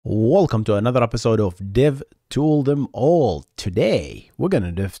Welcome to another episode of Dev Tool Them All. Today, we're going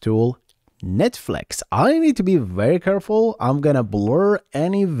to dev tool Netflix. I need to be very careful. I'm going to blur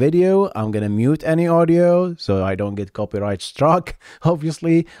any video. I'm going to mute any audio so I don't get copyright struck.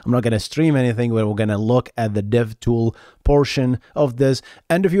 Obviously, I'm not going to stream anything, but we're going to look at the dev tool portion of this.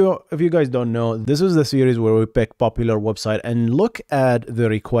 And if you guys don't know, this is the series where we pick popular website and look at the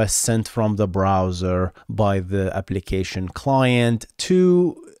requests sent from the browser by the application client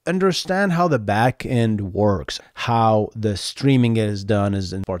to understand how the back end works, how the streaming is done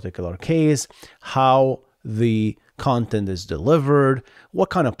is in particular case, how the content is delivered, what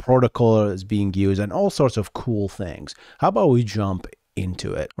kind of protocol is being used, and all sorts of cool things. How about we jump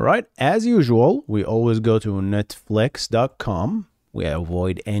into it? All right, as usual, we always go to netflix.com. We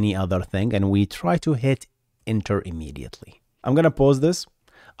avoid any other thing and we try to hit enter immediately. I'm gonna pause this.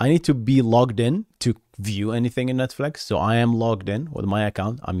 I need to be logged in to view anything in Netflix. So I am logged in with my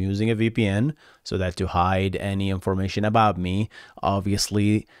account. I'm using a VPN so that to hide any information about me.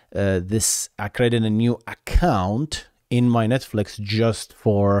 Obviously, I created a new account in my Netflix just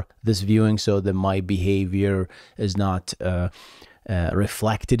for this viewing so that my behavior is not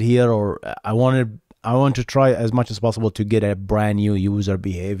reflected here, or I want to try as much as possible to get a brand new user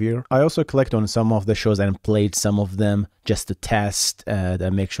behavior. I also clicked on some of the shows and played some of them just to test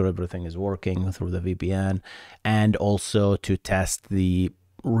and make sure everything is working through the VPN, and also to test the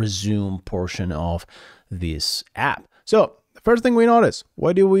resume portion of this app. So the first thing we notice,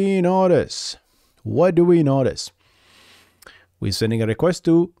 what do we notice? We're sending a request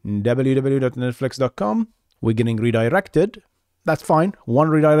to www.netflix.com. We're getting redirected. That's fine. One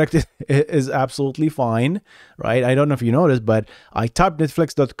redirected is absolutely fine, right? I don't know if you noticed, but I typed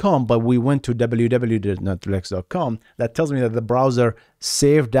netflix.com, but we went to www.netflix.com. That tells me that the browser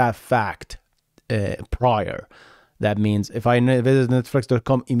saved that fact prior. That means if I visit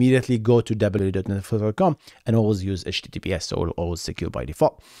netflix.com, immediately go to www.netflix.com and always use HTTPS, so it'll always secure by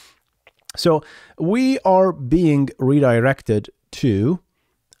default. So we are being redirected to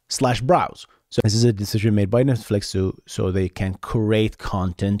 /browse. So this is a decision made by Netflix so they can create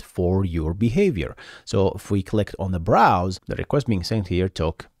content for your behavior. So if we clicked on the browse, the request being sent here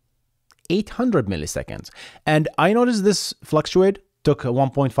took 800 milliseconds. And I noticed this fluctuate, took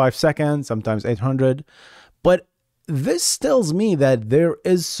 1.5 seconds, sometimes 800. But this tells me that there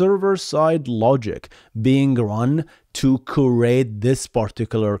is server-side logic being run to create this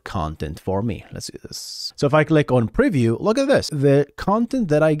particular content for me. Let's see this. So if I click on preview, look at this. The content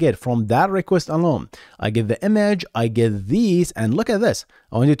that I get from that request alone, I get the image, I get these, and look at this.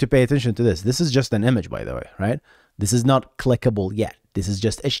 I want you to pay attention to this. This is just an image, by the way, right? This is not clickable yet. This is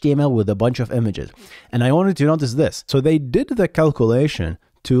just HTML with a bunch of images. And I wanted to notice this. So they did the calculation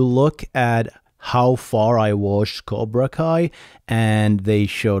to look at how far I watched Cobra Kai, and they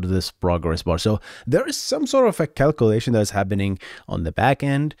showed this progress bar. So there is some sort of a calculation that's happening on the back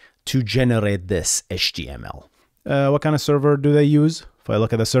end to generate this HTML. What kind of server do they use? If I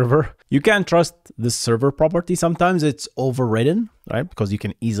look at the server, you can't trust this server property. Sometimes it's overridden, right? Because you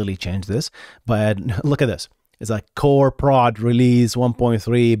can easily change this. But look at this. It's like core prod release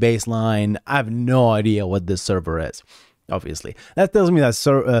 1.3 baseline. I have no idea what this server is. Obviously, that tells me that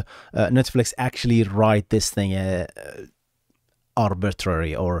Netflix actually write this thing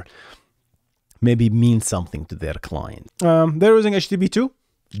arbitrary, or maybe means something to their client. They're using HTTP2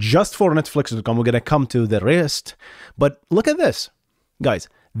 just for Netflix.com. We're gonna come to the rest, but look at this, guys.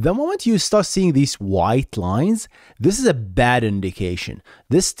 The moment you start seeing these white lines, this is a bad indication.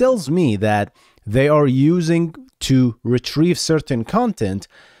 This tells me that they are using to retrieve certain content.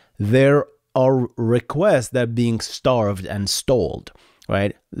 There are requests that are being starved and stalled,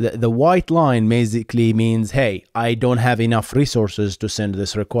 right? The white line basically means, hey, I don't have enough resources to send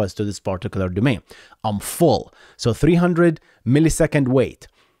this request to this particular domain. I'm full. So 300 millisecond wait,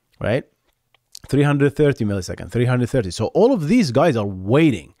 right? 330 milliseconds, 330. So all of these guys are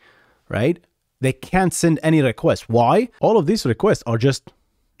waiting, right? They can't send any requests. Why? All of these requests are just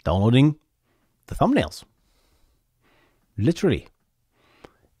downloading the thumbnails. Literally.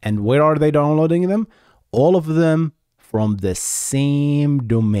 And where are they downloading them? All of them from the same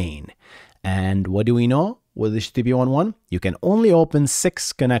domain. And what do we know with HTTP 1.1? You can only open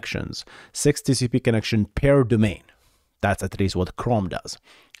 6 connections, 6 TCP connection per domain. That's at least what Chrome does.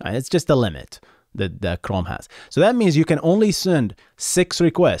 It's just a limit that Chrome has. So that means you can only send 6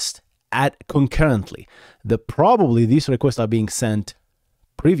 requests concurrently. Probably these requests are being sent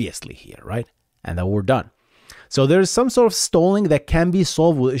previously here, right? And then we're done. So there's some sort of stalling that can be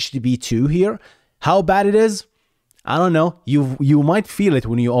solved with HTTP2 here. How bad it is, I don't know. You might feel it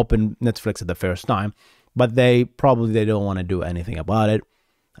when you open Netflix at the first time, but they don't want to do anything about it.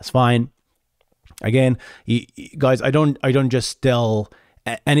 That's fine. Again, guys, I don't just tell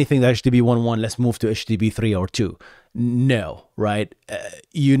anything that HTTP 1.1, let's move to HTTP 3 or 2. No, right?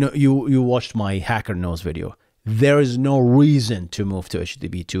 You know, you watched my Hacker Knows video. There is no reason to move to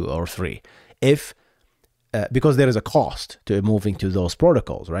HTTP 2 or 3 if because there is a cost to moving to those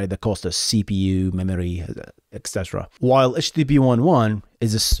protocols, right? The cost of CPU, memory, etc. While HTTP 1.1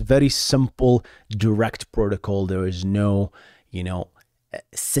 is a very simple, direct protocol. There is no, you know,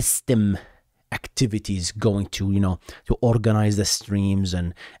 system activities going to, you know, to organize the streams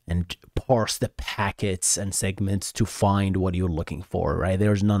and parse the packets and segments to find what you're looking for, right?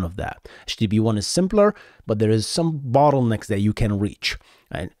 There's none of that. HTTP 1 is simpler, but there is some bottlenecks that you can reach,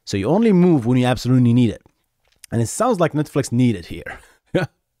 right? So you only move when you absolutely need it. And it sounds like Netflix needed here,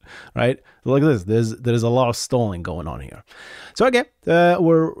 right? Look at this. There's a lot of stalling going on here. So again,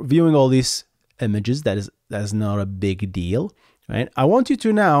 we're viewing all these images. That's not a big deal, right? I want you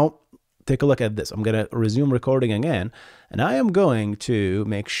to now take a look at this. I'm going to resume recording again, and I am going to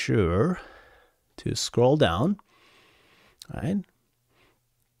make sure to scroll down, right?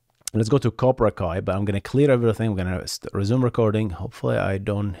 Let's go to Cobra Kai, but I'm going to clear everything. I'm going to resume recording. Hopefully I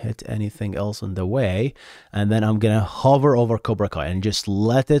don't hit anything else on the way. And then I'm going to hover over Cobra Kai and just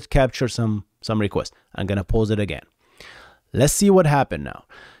let it capture some requests. I'm going to pause it again. Let's see what happened now.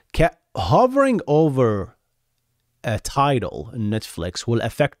 Hovering over a title in Netflix will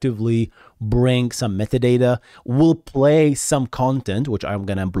effectively bring some metadata, will play some content, which I'm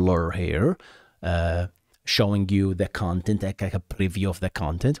going to blur here, showing you the content, like a preview of the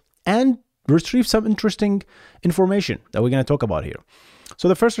content, and retrieve some interesting information that we're going to talk about here. So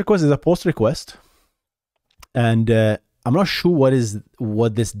the first request is a post request, and I'm not sure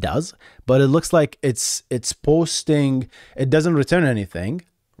what this does, but it looks like it's posting. It doesn't return anything,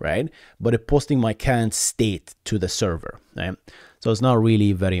 right? But it's posting my current state to the server, right? So it's not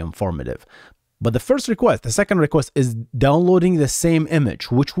really very informative. But the first request, the second request, is downloading the same image,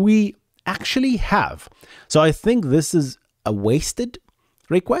 which we actually have. So I think this is a wasted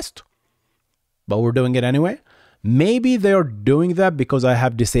request, but we're doing it anyway. Maybe they're doing that because I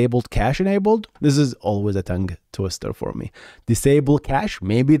have disabled cache enabled. This is always a tongue twister for me. Disable cache.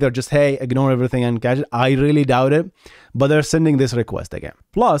 Maybe they're just, hey, ignore everything and cache it. I really doubt it, but they're sending this request again.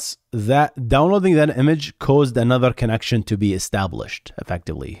 Plus, that downloading that image caused another connection to be established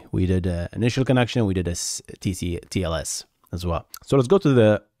effectively. We did an initial connection. We did a TLS as well. So let's go to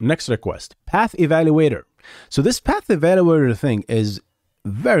the next request. Path evaluator. So this path evaluator thing is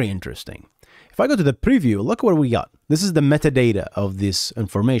very interesting. If I go to the preview, look what we got. This is the metadata of this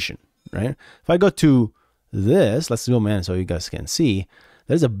information, right? If I go to this, let's zoom in so you guys can see.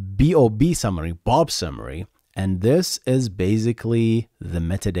 There's a BOB summary, Bob summary, and this is basically the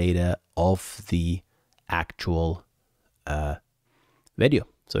metadata of the actual video.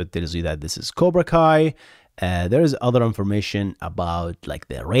 So it tells you that this is Cobra Kai. There's other information about like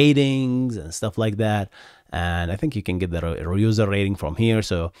the ratings and stuff like that. And I think you can get the user rating from here.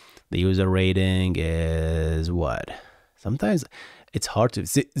 So the user rating is what? Sometimes it's hard to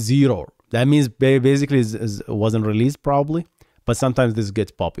see 0. That means basically it wasn't released probably, but sometimes this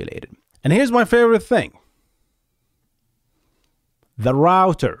gets populated. And here's my favorite thing. The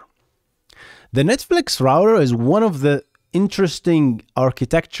router. The Netflix router is one of the interesting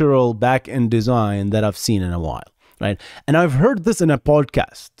architectural back-end design that I've seen in a while, right? And I've heard this in a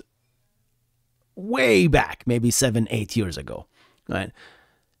podcast way back, maybe 7-8 years ago, right?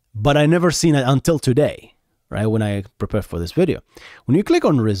 But I never seen it until today, right? When I prepared for this video. When you click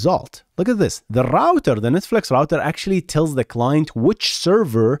on result, look at this. The router, the Netflix router actually tells the client which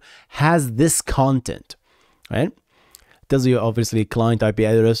server has this content, right? It tells you obviously client IP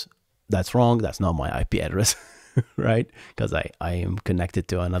address. That's wrong. That's not my IP address, right? Because I am connected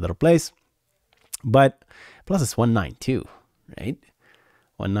to another place. But plus it's 192, right?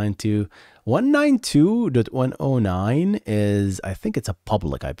 192.109 is, I think it's a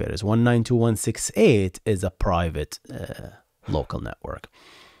public IP address. 192.168 is a private local network.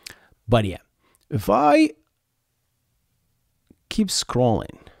 But yeah, if I keep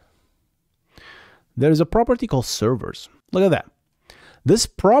scrolling, there's a property called servers. Look at that. This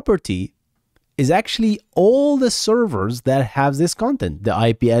property is actually all the servers that have this content, the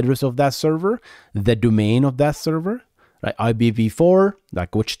IP address of that server, the domain of that server, right? IPv4,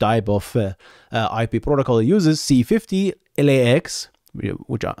 like which type of IP protocol it uses, C50, LAX,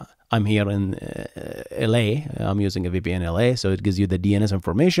 which I'm here in LA. I'm using a VPN LA, so it gives you the DNS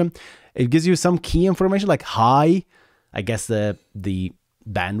information. It gives you some key information like I guess the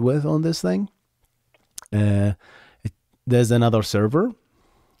bandwidth on this thing. There's another server,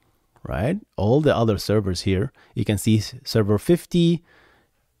 right? All the other servers here. You can see server 50,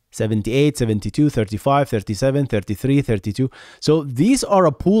 78, 72, 35, 37, 33, 32. So these are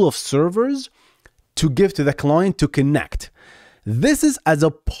a pool of servers to give to the client to connect. This is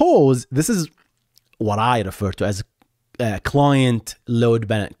this is what I refer to as client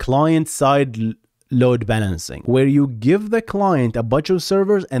side load balancing, where you give the client a bunch of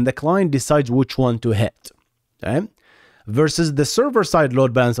servers and the client decides which one to hit. Okay? Versus the server side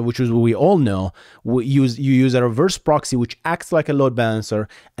load balancer, which is what we all know, you use a reverse proxy which acts like a load balancer,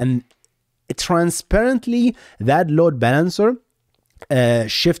 and transparently that load balancer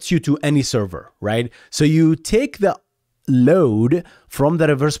shifts you to any server, right? So you take the load from the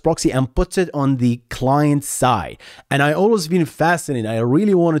reverse proxy and puts it on the client side. And I always been fascinated. I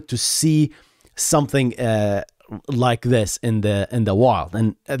really wanted to see something like this in the wild,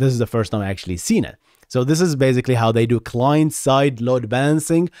 and this is the first time I actually seen it. So this is basically how they do client-side load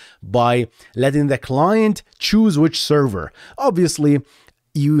balancing, by letting the client choose which server. Obviously,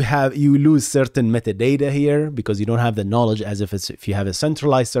 you lose certain metadata here because you don't have the knowledge as if you have a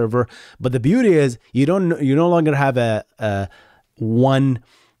centralized server. But the beauty is you no longer have a one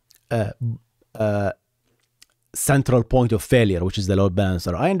central point of failure, which is the load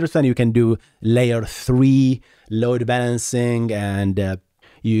balancer. I understand you can do layer 3 load balancing and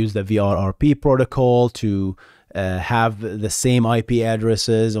use the VRRP protocol to have the same IP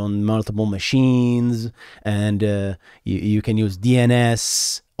addresses on multiple machines, and you can use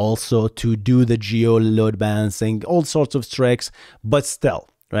DNS also to do the geo load balancing, all sorts of tricks. But still,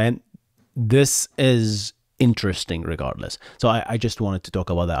 right, this is interesting regardless. So I just wanted to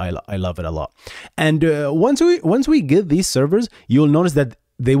talk about that. I love it a lot. And once we get these servers, you'll notice that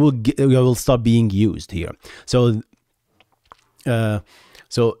they will start being used here. So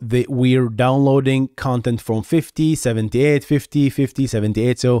we're downloading content from 50, 78, 50, 50,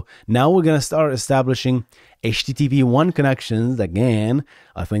 78. So now we're going to start establishing HTTP1 connections again.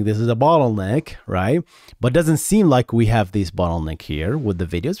 I think this is a bottleneck, right? But doesn't seem like we have this bottleneck here with the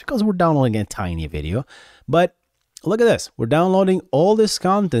videos because we're downloading a tiny video. But look at this. We're downloading all this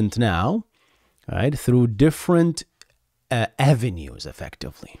content now, right, through different avenues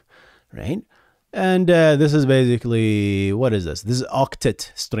effectively, right? And this is basically, what is this? This is octet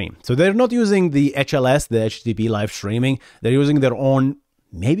stream. So they're not using the HLS, the HTTP live streaming. They're using their own,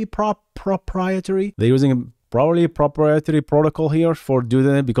 maybe proprietary. They're using probably a proprietary protocol here for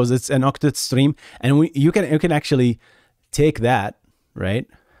doing it because it's an octet stream. And you can actually take that, right,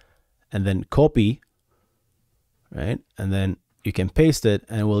 and then copy, right, and then you can paste it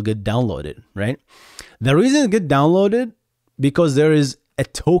and it will get downloaded, right? The reason it get downloaded because there is a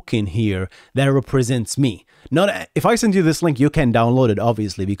token here that represents me. Not if I send you this link, you can download it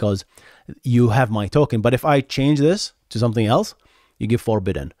obviously because you have my token. But if I change this to something else, you give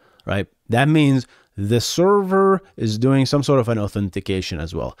forbidden, right? That means the server is doing some sort of an authentication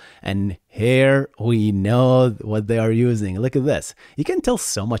as well. And here we know what they are using. Look at this. You can tell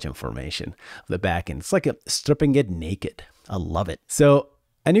so much information of the backend. It's like stripping it naked. I love it. So,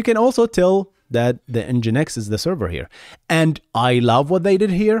 and you can also tell that the Nginx is the server here. And I love what they did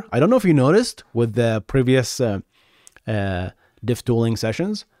here. I don't know if you noticed with the previous diff tooling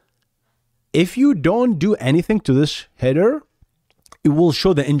sessions. If you don't do anything to this header, it will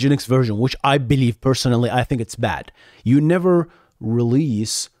show the Nginx version, which I believe personally, I think it's bad. You never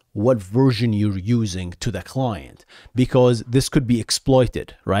release what version you're using to the client because this could be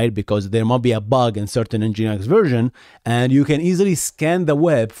exploited, right? Because there might be a bug in certain Nginx version and you can easily scan the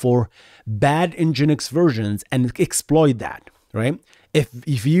web for bad Nginx versions and exploit that, right?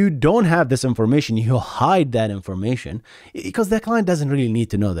 If you don't have this information, you hide that information because the client doesn't really need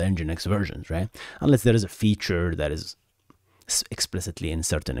to know the Nginx versions, right? Unless there is a feature that is explicitly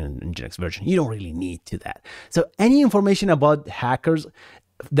inserted in Nginx version. You don't really need to that. So any information about hackers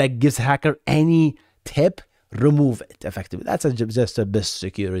that gives hacker any tip, remove it effectively. That's just a best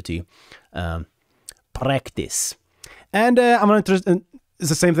security practice. And I'm interested. It's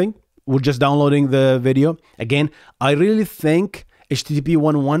the same thing. We're just downloading the video. Again, I really think HTTP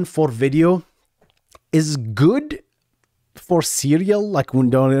 1.1 for video is good for serial, like when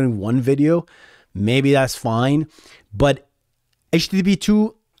downloading one video. Maybe that's fine. But HTTP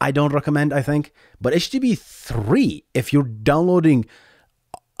 2, I don't recommend, I think. But HTTP 3, if you're downloading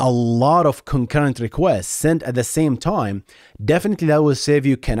a lot of concurrent requests sent at the same time, definitely that will save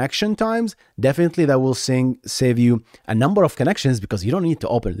you connection times. Definitely that will save you a number of connections because you don't need to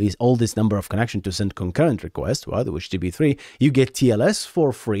open all this number of connections to send concurrent requests. Well, with HTTP 3, you get TLS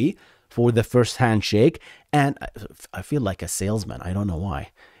for free for the first handshake. And I feel like a salesman. I don't know why.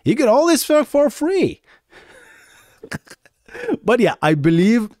 You get all this for free. But yeah, I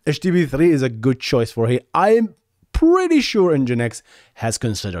believe HTTP 3 is a good choice for here. I'm pretty sure Nginx has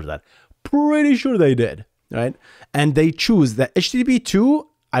considered that. Pretty sure they did, right? And they choose the HTTP 2.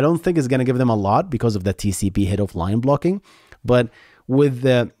 I don't think is going to give them a lot because of the TCP head of line blocking, but with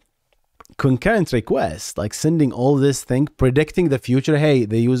the concurrent request, like sending all this thing, predicting the future, hey,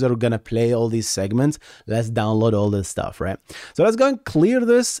 the user gonna play all these segments, let's download all this stuff, right? So let's go and clear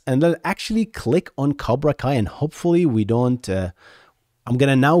this and then actually click on Cobra Kai, and hopefully we don't I'm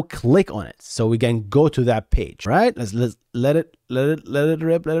gonna now click on it so we can go to that page, right? Let's let it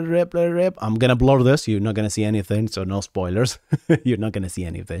rip. I'm gonna blur this, you're not gonna see anything, so no spoilers. You're not gonna see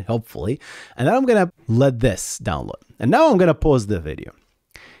anything, hopefully. And then I'm gonna let this download, and now I'm gonna pause the video.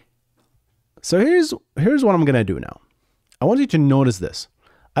 So here's what I'm gonna do now. I want you to notice this.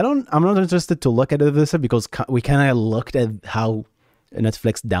 I'm not interested to look at this because we kind of looked at how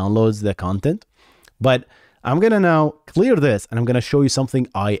Netflix downloads the content, but I'm gonna now clear this and I'm gonna show you something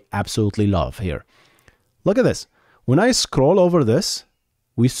I absolutely love here. Look at this. When I scroll over this,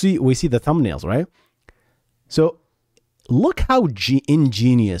 we see the thumbnails, right? So look how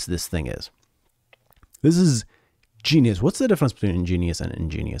ingenious this thing is. This is genius. What's the difference between ingenious and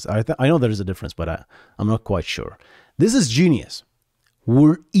ingenious? I know there is a difference, but I'm not quite sure. This is genius.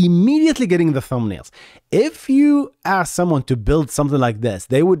 We're immediately getting the thumbnails. If you ask someone to build something like this,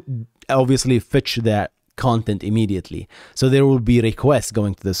 they would obviously fetch that content immediately. So there will be requests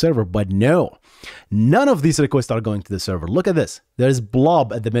going to the server, but no, none of these requests are going to the server. Look at this. There's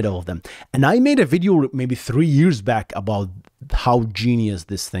blob at the middle of them. And I made a video maybe 3 years back about how genius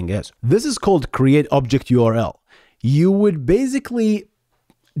this thing is. This is called CreateObjectURL. You would basically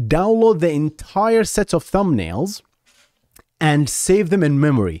download the entire set of thumbnails and save them in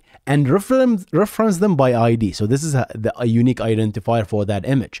memory and reference them by ID. So this is a unique identifier for that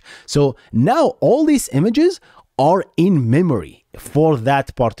image. So now all these images are in memory for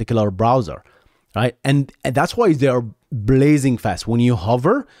that particular browser, right? And that's why they are blazing fast. When you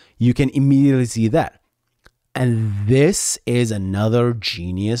hover, you can immediately see that. And this is another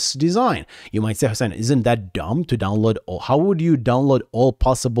genius design. You might say, Hussein, isn't that dumb to download all? How would you download all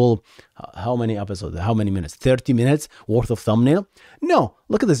possible, how many episodes, how many minutes, 30 minutes worth of thumbnail? No,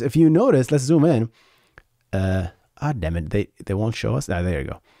 look at this. If you notice, let's zoom in. Damn it, they won't show us. There you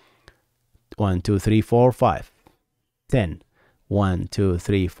go. 1, 2, 3, 4, 5, 10. 1, 2,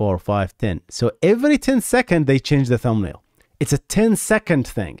 3, 4, 5, 10. So every 10 seconds, they change the thumbnail. It's a 10-second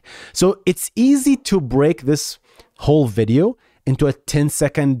thing. So it's easy to break this whole video into a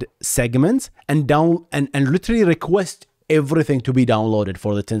 10-second segment and literally request everything to be downloaded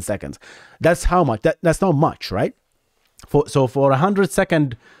for the 10 seconds. That's how much. That's not much, right? So for a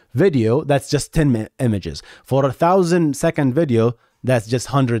 100-second video, that's just 10 images. For a 1,000-second video, that's just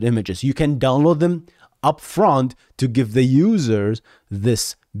 100 images. You can download them up front to give the users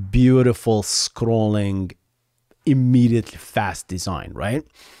this beautiful scrolling immediately fast design, right?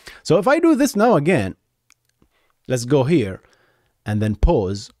 So if I do this now again, let's go here and then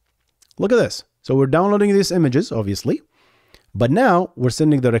pause. Look at this. So we're downloading these images, obviously, but now we're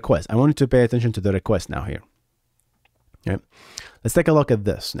sending the request. I want you to pay attention to the request now here. Okay. Let's take a look at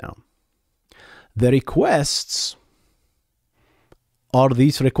this now. The requests are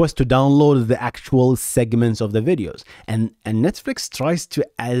these requests to download the actual segments of the videos. And Netflix tries to,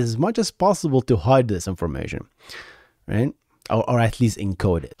 as much as possible, to hide this information, right? Or at least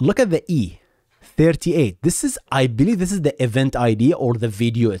encode it. Look at the E38. This is, I believe this is the event ID or the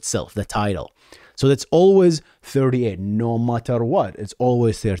video itself, the title. So that's always 38, no matter what, it's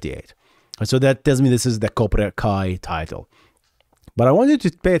always 38. So that tells me this is the Cobra Kai title. But I want you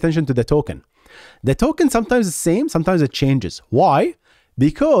to pay attention to the token. The token sometimes is the same, sometimes it changes. Why?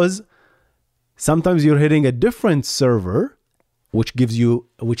 Because sometimes you're hitting a different server, which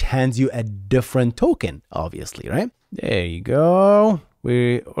hands you a different token, obviously, right? There you go.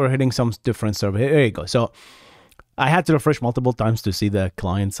 We're hitting some different server. There you go. So I had to refresh multiple times to see the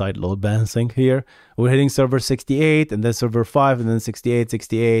client-side load balancing here. We're hitting server 68, and then server 5, and then 68,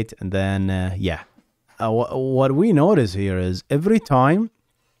 68, and then, yeah. What we notice here is every time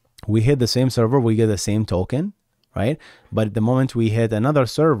we hit the same server, we get the same token, right? But the moment we hit another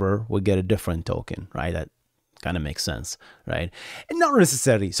server, we get a different token, right? That kind of makes sense, right? And not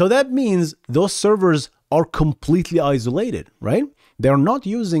necessarily. So that means those servers are completely isolated, right? They're not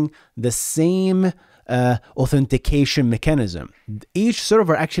using the same authentication mechanism. Each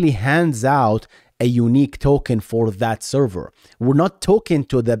server actually hands out a unique token for that server. We're not talking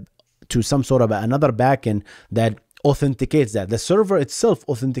to some sort of another backend that authenticates that. The server itself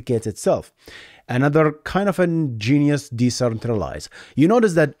authenticates itself. Another kind of ingenious decentralized. You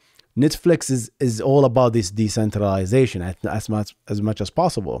notice that Netflix is all about this decentralization as much as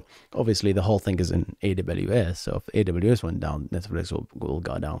possible. Obviously, the whole thing is in AWS, so if AWS went down, Netflix will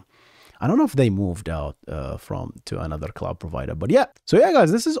go down. I don't know if they moved out to another cloud provider, but yeah. So yeah,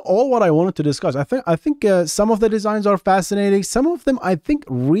 guys, this is all what I wanted to discuss. I think some of the designs are fascinating. Some of them, I think,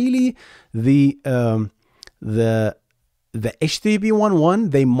 really the HTTP 1.1,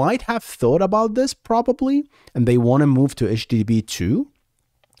 they might have thought about this probably, and they want to move to HTTP 2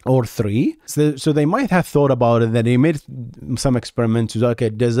 or 3. So they might have thought about it, that they made some experiments. Okay,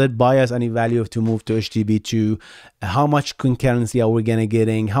 does it buy us any value to move to HTTP 2? How much concurrency are we gonna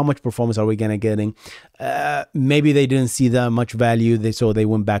getting? How much performance are we gonna getting? Maybe they didn't see that much value, so they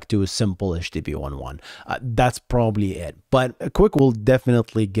went back to a simple HTTP 1.1. That's probably it. But Quick will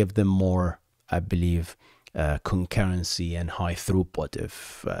definitely give them more, I believe, concurrency and high throughput,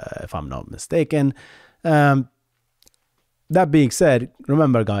 if I'm not mistaken. That being said,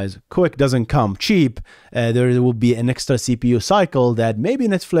 remember guys, Quick doesn't come cheap. There will be an extra CPU cycle that maybe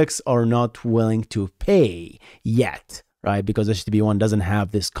Netflix are not willing to pay yet, right? Because HTTP 1 doesn't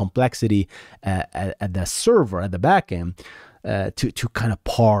have this complexity at the server, at the backend, to kind of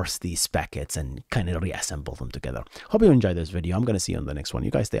parse these packets and kind of reassemble them together. Hope you enjoyed this video. I'm going to see you on the next one.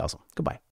 You guys stay awesome. Goodbye.